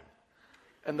around him.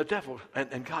 And the devil,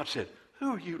 and God said,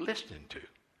 who are you listening to?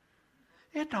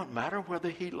 It don't matter whether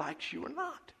he likes you or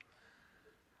not.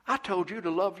 I told you to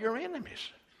love your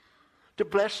enemies, to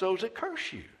bless those that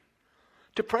curse you,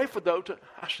 to pray for those that,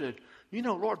 I said,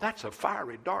 Lord, that's a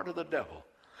fiery dart of the devil.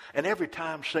 And every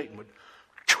time Satan would,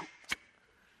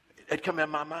 it'd come in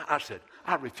my mind, I said,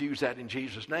 I refuse that in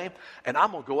Jesus' name. And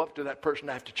I'm going to go up to that person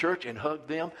after church and hug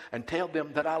them and tell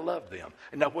them that I love them.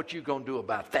 And now what you going to do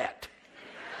about that?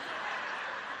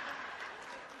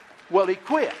 Well, he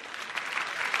quit.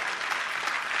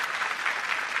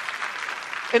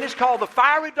 And it's called the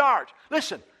fiery dart.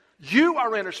 Listen, you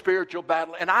are in a spiritual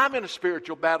battle, and I'm in a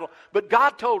spiritual battle, but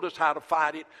God told us how to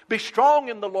fight it. Be strong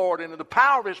in the Lord and in the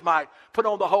power of his might. Put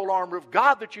on the whole armor of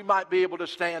God that you might be able to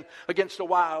stand against the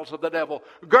wiles of the devil.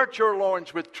 Girt your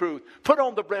loins with truth. Put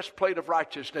on the breastplate of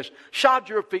righteousness. Shod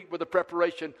your feet with the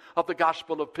preparation of the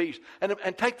gospel of peace.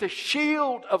 And take the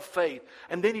shield of faith.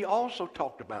 And then he also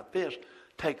talked about this.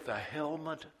 Take the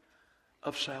helmet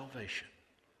of salvation,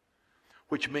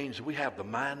 which means we have the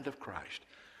mind of Christ.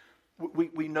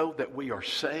 We know that we are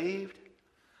saved,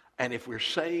 and if we're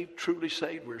saved, truly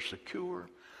saved, we're secure,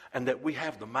 and that we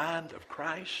have the mind of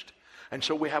Christ, and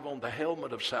so we have on the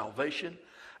helmet of salvation.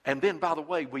 And then, by the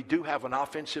way, we do have an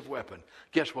offensive weapon.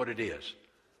 Guess what it is?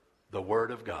 The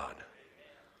Word of God.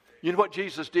 You know what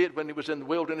Jesus did when he was in the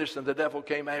wilderness and the devil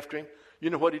came after him?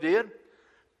 You know what he did?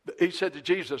 He said to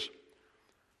Jesus,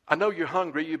 I know you're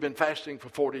hungry. You've been fasting for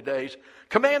 40 days.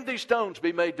 Command these stones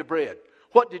be made to bread.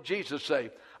 What did Jesus say?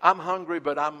 I'm hungry,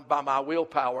 but by my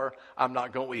willpower, I'm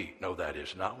not going to eat. No, that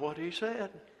is not what he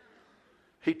said.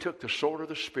 he took the sword of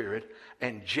the Spirit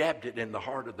and jabbed it in the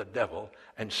heart of the devil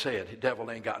and said, the devil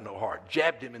ain't got no heart.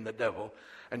 Jabbed him in the devil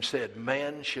and said,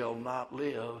 man shall not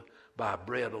live by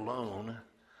bread alone,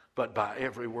 but by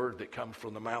every word that comes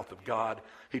from the mouth of God.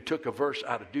 He took a verse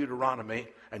out of Deuteronomy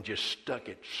and just stuck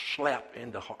it slap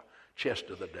in the chest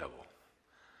of the devil.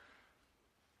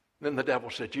 Then the devil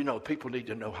said, people need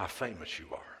to know how famous you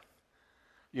are.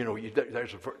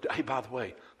 There's a hey, by the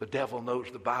way, the devil knows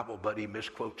the Bible, but he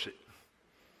misquotes it.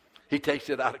 He takes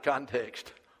it out of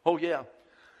context. Oh, yeah.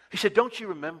 He said, don't you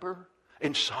remember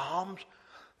in Psalms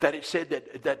that it said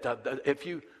that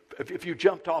if you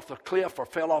jumped off a cliff or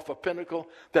fell off a pinnacle,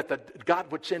 that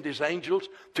God would send his angels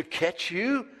to catch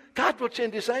you? God would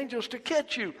send his angels to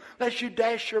catch you, lest you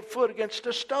dash your foot against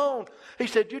a stone. He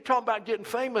said, you're talking about getting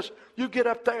famous. You get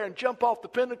up there and jump off the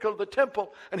pinnacle of the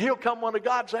temple, and he'll come one of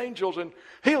God's angels, and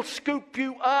he'll scoop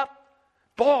you up.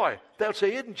 Boy, they'll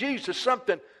say, isn't Jesus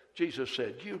something? Jesus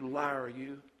said, you liar,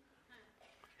 you.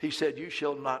 He said, you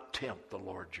shall not tempt the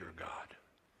Lord your God.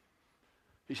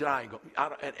 He said,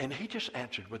 and he just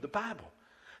answered with the Bible.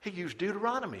 He used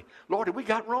Deuteronomy. Lord, we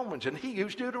got Romans, and he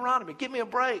used Deuteronomy. Give me a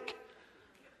break.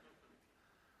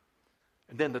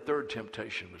 And then the third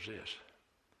temptation was this.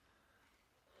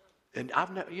 And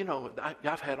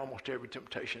I've had almost every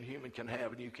temptation a human can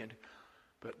have, and you can.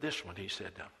 But this one, he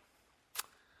said,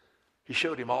 he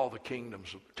showed him all the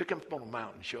kingdoms. Took him up on a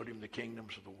mountain, showed him the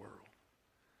kingdoms of the world.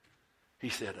 He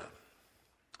said,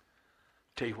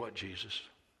 tell you what, Jesus,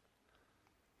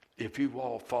 if you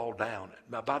all fall down.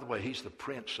 Now, by the way, he's the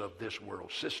prince of this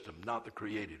world system, not the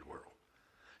created world.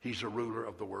 He's the ruler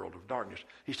of the world of darkness.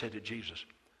 He said to Jesus,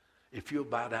 if you'll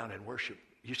bow down and worship,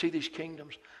 you see these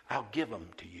kingdoms? I'll give them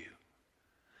to you.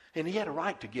 And he had a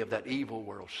right to give that evil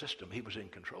world system. He was in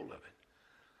control of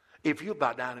it. If you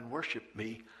bow down and worship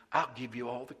me, I'll give you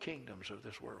all the kingdoms of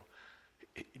this world.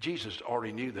 Jesus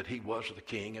already knew that he was the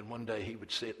king, and one day he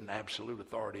would sit in absolute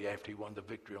authority after he won the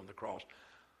victory on the cross.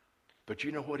 But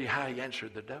you know how he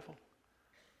answered the devil?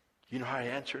 You know how he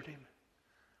answered him?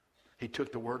 He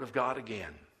took the word of God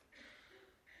again.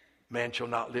 Man shall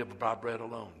not live by bread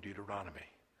alone, Deuteronomy.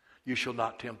 You shall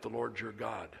not tempt the Lord your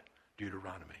God,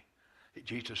 Deuteronomy.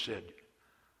 Jesus said,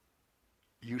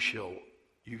 you shall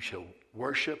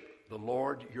worship the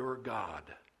Lord your God,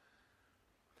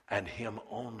 and him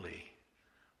only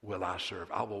will I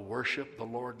serve. I will worship the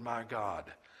Lord my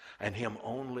God, and him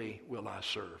only will I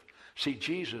serve. See,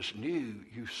 Jesus knew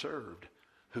you served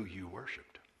who you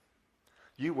worshiped.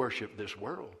 You worship this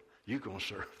world, you're going to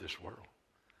serve this world.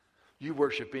 You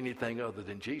worship anything other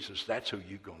than Jesus, that's who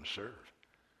you're going to serve.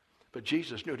 But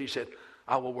Jesus knew it. He said,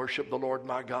 I will worship the Lord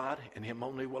my God, and him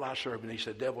only will I serve. And he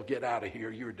said, devil, get out of here.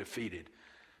 You're defeated.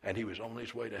 And he was on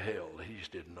his way to hell. He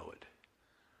just didn't know it.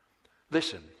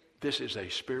 Listen, this is a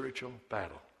spiritual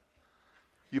battle.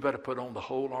 You better put on the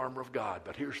whole armor of God.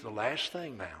 But here's the last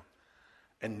thing now.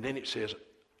 And then it says,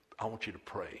 I want you to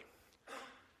pray.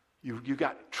 You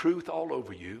got truth all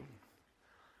over you.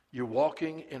 You're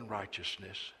walking in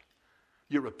righteousness.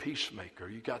 You're a peacemaker.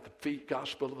 You got the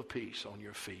gospel of the peace on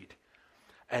your feet.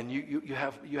 And you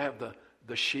have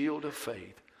the shield of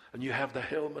faith. And you have the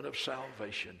helmet of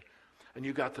salvation. And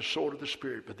you got the sword of the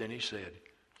Spirit. But then he said,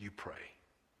 you pray.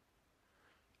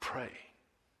 Pray.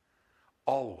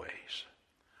 Always.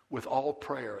 With all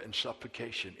prayer and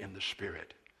supplication in the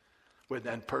Spirit.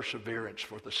 And perseverance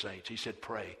for the saints. He said,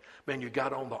 pray. Man, you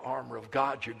got on the armor of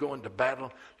God. You're going to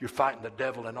battle. You're fighting the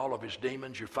devil and all of his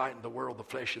demons. You're fighting the world, the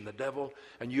flesh, and the devil.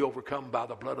 And you overcome by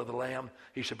the blood of the Lamb.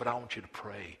 He said, but I want you to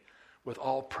pray with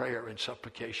all prayer and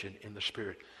supplication in the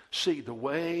Spirit. See, the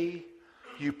way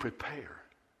you prepare,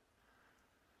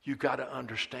 you got to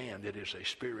understand it is a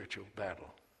spiritual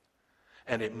battle.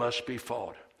 And it must be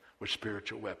fought with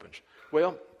spiritual weapons.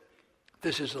 Well,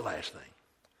 this is the last thing.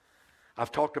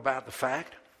 I've talked about the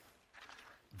fact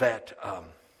that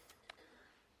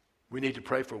we need to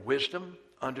pray for wisdom,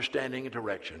 understanding, and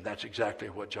direction. That's exactly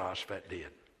what Jehoshaphat did.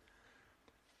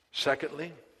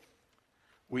 Secondly,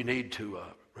 we need to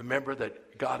remember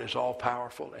that God is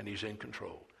all-powerful and he's in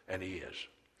control, and he is.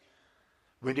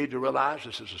 We need to realize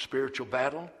this is a spiritual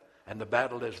battle, and the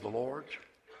battle is the Lord's,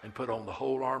 and put on the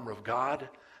whole armor of God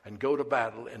and go to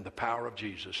battle in the power of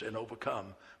Jesus and overcome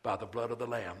by the blood of the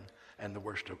Lamb and the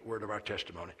word of our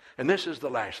testimony. And this is the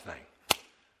last thing,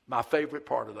 my favorite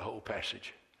part of the whole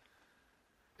passage.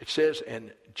 It says in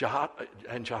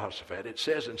Jehoshaphat, it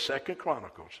says in 2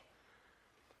 Chronicles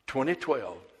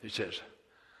 20:12, it says,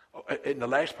 in the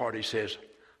last part he says,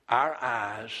 our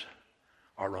eyes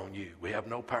are on you. We have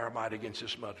no power might against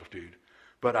this multitude,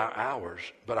 but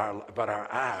our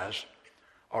eyes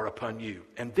are upon you.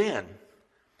 And then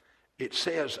it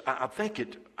says, I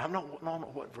don't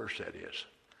know what verse that is.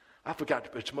 I forgot,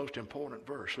 it's the most important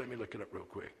verse. Let me look it up real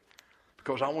quick.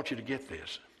 Because I want you to get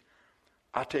this.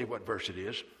 I'll tell you what verse it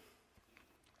is.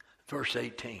 Verse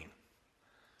 18.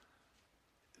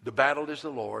 The battle is the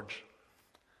Lord's.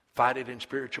 Fight it in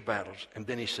spiritual battles. And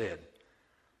then he said,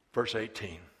 verse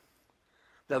 18.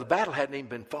 Now the battle hadn't even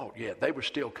been fought yet. They were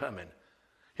still coming.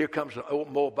 Here comes the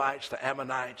old Moabites, the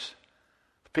Ammonites,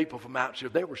 the people from Mount Seir.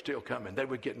 They were still coming. They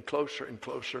were getting closer and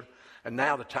closer. And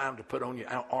now the time to put on your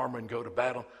armor and go to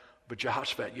battle. But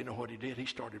Jehoshaphat, you know what he did? He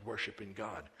started worshiping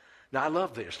God. Now I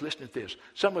love this. Listen to this.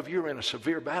 Some of you are in a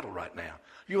severe battle right now.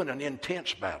 You're in an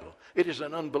intense battle. It is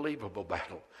an unbelievable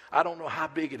battle. I don't know how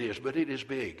big it is, but it is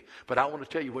big. But I want to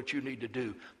tell you what you need to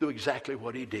do. Do exactly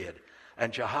what he did.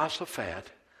 And Jehoshaphat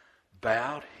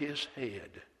bowed his head.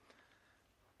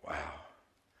 Wow.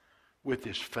 With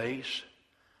his face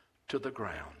to the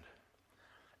ground.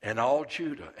 And all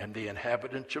Judah and the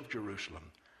inhabitants of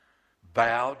Jerusalem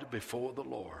bowed before the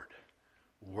Lord,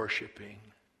 worshiping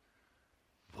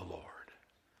the Lord.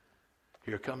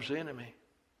 Here comes the enemy.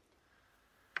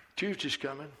 Tuesday's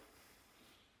coming.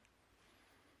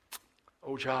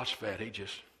 Old Jehoshaphat, he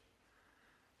just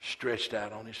stretched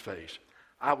out on his face.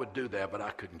 I would do that, but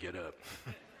I couldn't get up.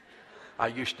 I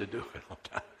used to do it all the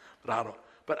time, but I don't.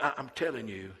 But I'm telling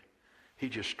you, he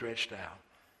just stretched out,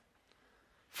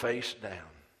 face down.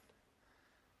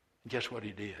 And guess what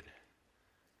he did?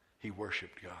 He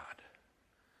worshiped God.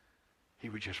 He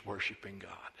was just worshiping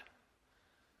God.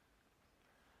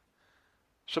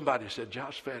 Somebody said,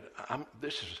 Jehoshaphat,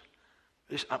 this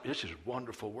is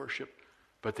wonderful worship,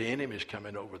 but the enemy's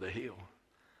coming over the hill.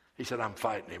 He said, I'm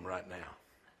fighting him right now.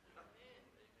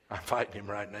 I'm fighting him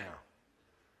right now.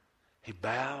 He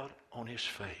bowed on his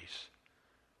face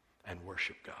and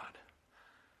worshiped God.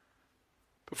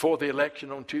 Before the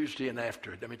election on Tuesday and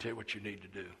after, let me tell you what you need to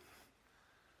do.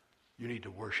 You need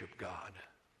to worship God.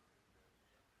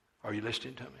 Are you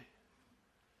listening to me?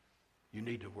 You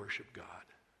need to worship God.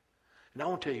 And I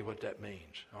want to tell you what that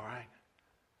means, all right?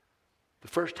 The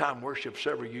first time worship's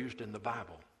ever used in the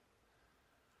Bible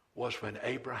was when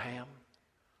Abraham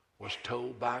was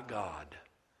told by God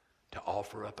to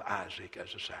offer up Isaac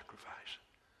as a sacrifice.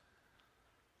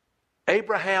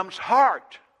 Abraham's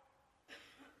heart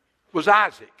was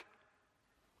Isaac.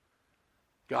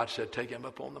 God said, take him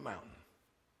up on the mountain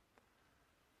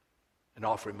and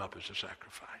offer him up as a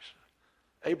sacrifice.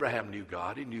 Abraham knew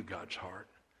God. He knew God's heart.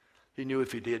 He knew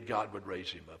if he did, God would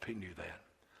raise him up. He knew that.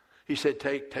 He said,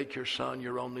 take your son,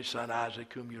 your only son,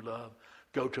 Isaac, whom you love.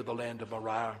 Go to the land of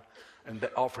Moriah and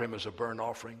offer him as a burnt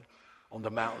offering on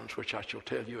the mountains, which I shall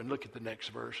tell you. And look at the next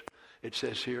verse. It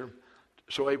says here,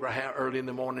 so Abraham early in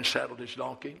the morning saddled his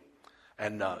donkey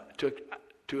and took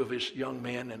two of his young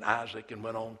men and Isaac and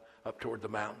went on up toward the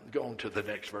mountain. Go on to the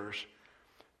next verse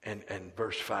and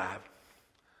verse 5.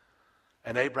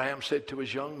 And Abraham said to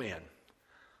his young men,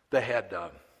 they had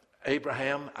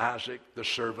Abraham, Isaac, the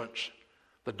servants,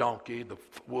 the donkey, the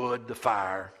wood, the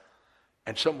fire.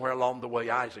 And somewhere along the way,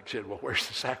 Isaac said, well, where's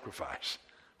the sacrifice?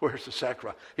 Where's the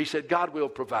sacrifice? He said, God will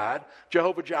provide.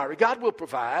 Jehovah Jireh, God will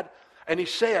provide. And he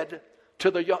said to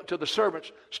the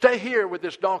servants, stay here with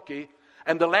this donkey,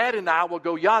 and the lad and I will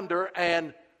go yonder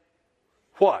and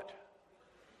what?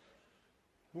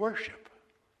 Worship.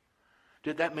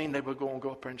 Did that mean they were going to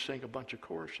go up there and sing a bunch of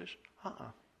choruses?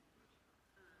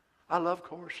 I love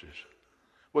choruses.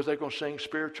 Was they going to sing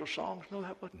spiritual songs? No,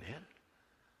 that wasn't it.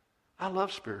 I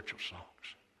love spiritual songs.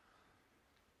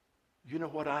 You know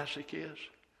what Isaac is?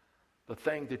 The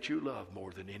thing that you love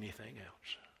more than anything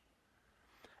else.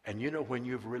 And you know when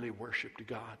you've really worshiped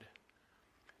God?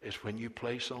 Is when you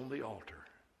place on the altar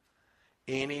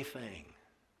anything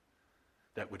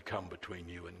that would come between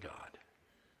you and God.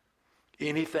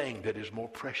 Anything that is more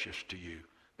precious to you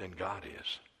than God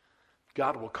is.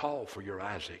 God will call for your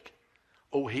Isaac.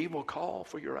 Oh, he will call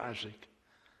for your Isaac.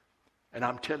 And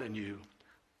I'm telling you,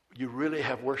 you really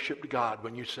have worshiped God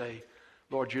when you say,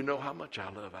 Lord, you know how much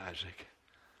I love Isaac.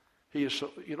 He is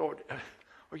so, Lord,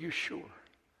 are you sure?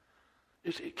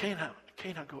 Can't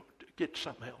I go get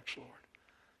something else, Lord?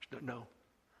 No.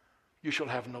 You shall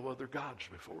have no other gods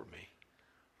before me.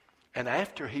 And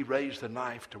after he raised the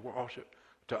knife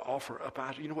to offer up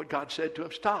Isaac, you know what God said to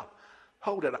him? Stop.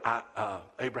 Hold it,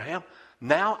 Abraham.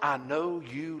 Now I know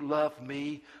you love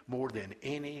me more than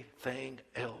anything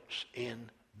else in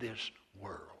this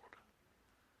world.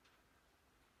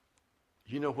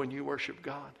 You know when you worship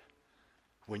God?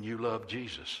 When you love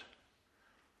Jesus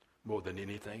more than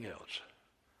anything else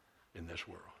in this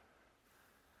world.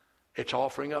 It's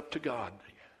offering up to God.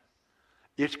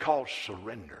 It's called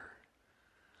surrender.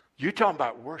 You're talking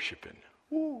about worshiping.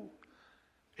 Ooh.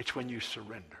 It's when you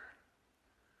surrender.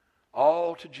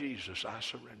 All to Jesus I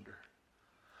surrender.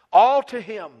 All to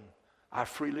Him I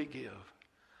freely give.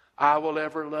 I will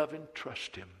ever love and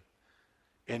trust Him.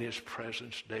 In His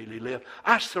presence daily live.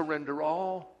 I surrender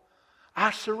all.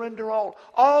 I surrender all.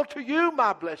 All to you,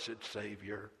 my blessed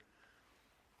Savior.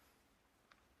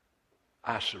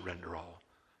 I surrender all.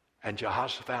 And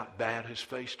Jehoshaphat bowed his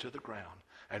face to the ground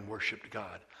and worshiped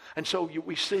God. And so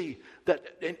we see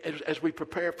that as we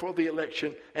prepare for the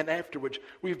election and afterwards,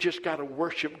 we've just got to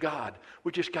worship God.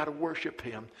 We just got to worship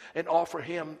Him and offer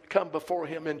Him, come before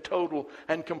Him in total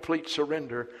and complete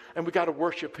surrender. And we got to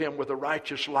worship Him with a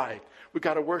righteous life. We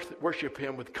got to worship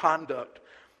Him with conduct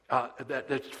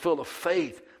that's full of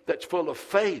faith,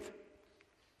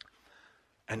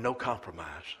 and no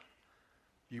compromise.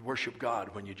 You worship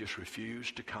God when you just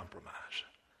refuse to compromise.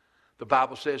 The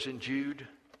Bible says in Jude,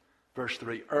 verse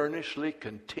 3, earnestly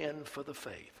contend for the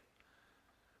faith.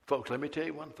 Folks, let me tell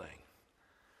you one thing.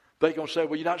 They're going to say,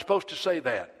 well, you're not supposed to say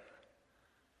that.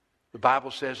 The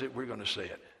Bible says it, we're going to say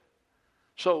it.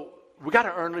 So we got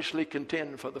to earnestly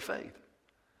contend for the faith.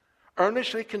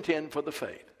 Earnestly contend for the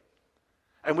faith.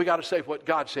 And we got to say what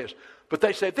God says. But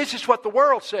they say, this is what the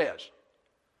world says.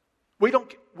 We're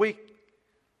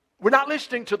not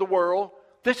listening to the world.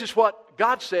 This is what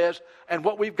God says. And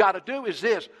what we've got to do is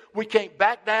this. We can't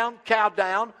back down, cow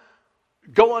down,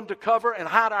 go under cover and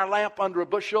hide our lamp under a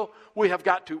bushel. We have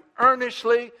got to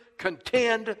earnestly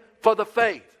contend for the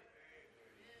faith.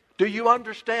 Do you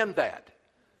understand that?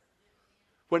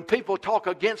 When people talk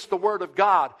against the Word of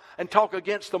God and talk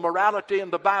against the morality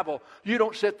in the Bible, you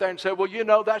don't sit there and say,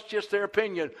 well, that's just their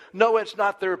opinion. No, it's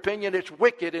not their opinion. It's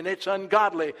wicked and it's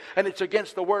ungodly and it's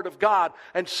against the Word of God.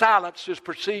 And silence is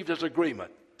perceived as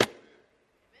agreement.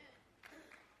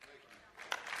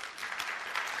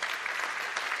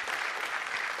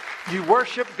 You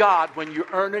worship God when you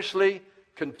earnestly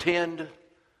contend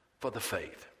for the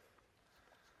faith.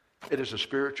 It is a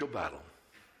spiritual battle.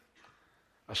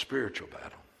 A spiritual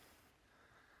battle.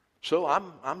 So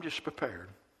I'm just prepared.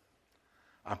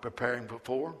 I'm preparing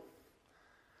before.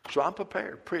 So I'm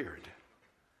prepared, period.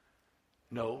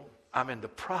 No, I'm in the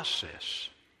process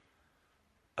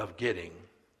of getting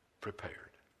prepared.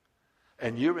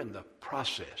 And you're in the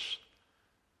process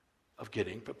of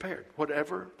getting prepared.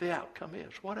 Whatever the outcome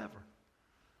is, whatever.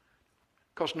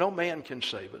 Because no man can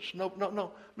save us. No.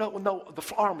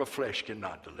 The arm of flesh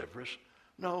cannot deliver us.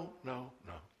 No.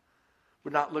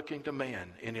 We're not looking to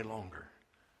man any longer.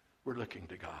 We're looking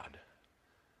to God.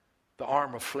 The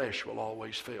arm of flesh will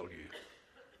always fail you.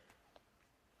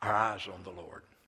 Our eyes on the Lord.